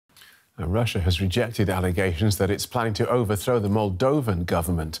Russia has rejected allegations that it's planning to overthrow the Moldovan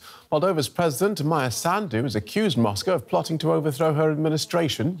government. Moldova's President, Maia Sandu, has accused Moscow of plotting to overthrow her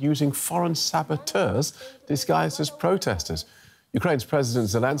administration using foreign saboteurs disguised as protesters. Ukraine's President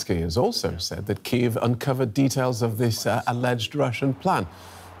Zelensky has also said that Kyiv uncovered details of this alleged Russian plan.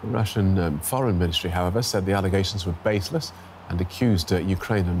 The Russian Foreign Ministry, however, said the allegations were baseless and accused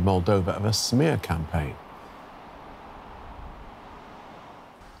Ukraine and Moldova of a smear campaign.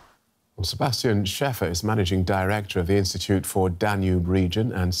 Sebastian Schäfer is Managing Director of the Institute for Danube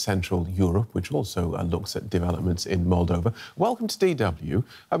Region and Central Europe, which also looks at developments in Moldova. Welcome to DW.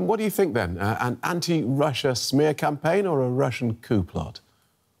 What do you think, then? An anti-Russia smear campaign or a Russian coup plot?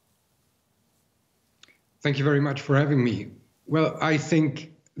 Thank you very much for having me. Well, I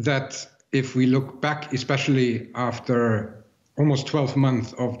think that if we look back, especially after almost 12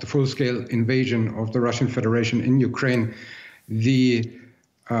 months of the full-scale invasion of the Russian Federation in Ukraine, the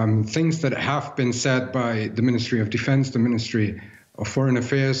things that have been said by the Ministry of Defense, the Ministry of Foreign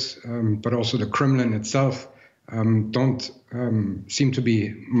Affairs, but also the Kremlin itself, don't seem to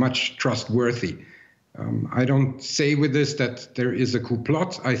be much trustworthy. I don't say with this that there is a coup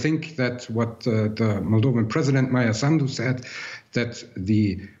plot. I think that what the Moldovan president, Maia Sandu, said, that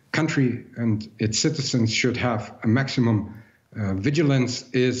the country and its citizens should have a maximum vigilance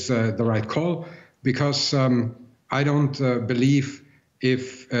is the right call, because I don't believe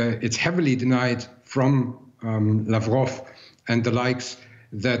if it's heavily denied from Lavrov and the likes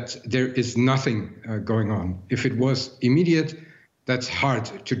that there is nothing going on. If it was immediate, that's hard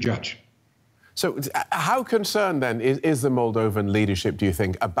to judge. So how concerned, then, is the Moldovan leadership, do you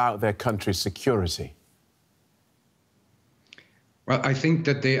think, about their country's security? Well, I think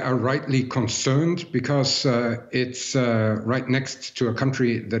that they are rightly concerned because it's right next to a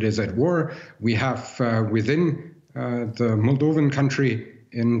country that is at war. We have within the Moldovan country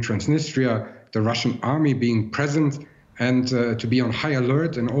in Transnistria, the Russian army being present, and to be on high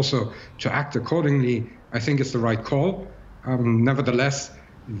alert and also to act accordingly, I think is the right call. Nevertheless,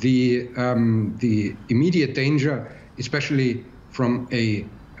 the immediate danger, especially from a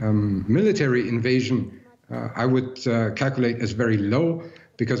military invasion, I would calculate as very low,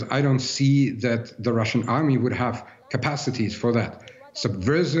 because I don't see that the Russian army would have capacities for that.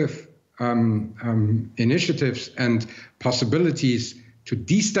 Subversive initiatives and possibilities to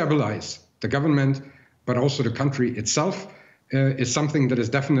destabilize the government, but also the country itself, is something that is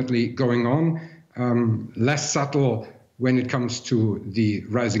definitely going on. Less subtle when it comes to the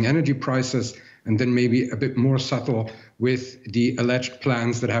rising energy prices, and then maybe a bit more subtle with the alleged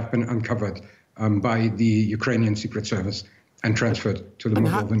plans that have been uncovered by the Ukrainian Secret Service and transferred to the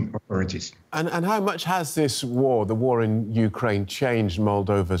Moldovan authorities. And how much has this war, the war in Ukraine, changed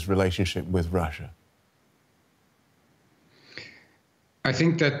Moldova's relationship with Russia? I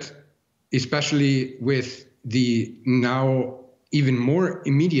think that especially with the now even more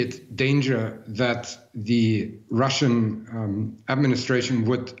immediate danger that the Russian administration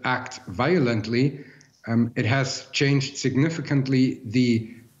would act violently, it has changed significantly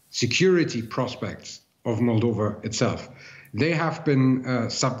the security prospects of Moldova itself. They have been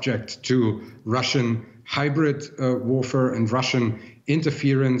subject to Russian hybrid warfare and Russian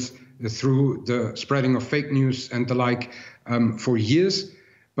interference through the spreading of fake news and the like for years,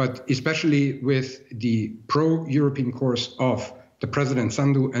 but especially with the pro-European course of the President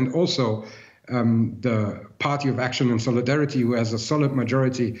Sandu and also the Party of Action and Solidarity, who has a solid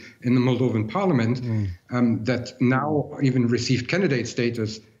majority in the Moldovan parliament, that now even received candidate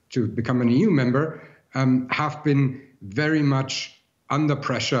status to become an EU member, have been very much under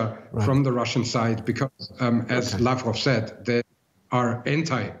pressure from the Russian side because, as Lavrov said, they are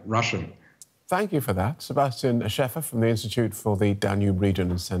anti-Russian. Thank you for that. Sebastian Schäfer from the Institute for the Danube Region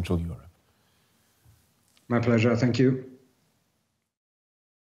and Central Europe. My pleasure. Thank you.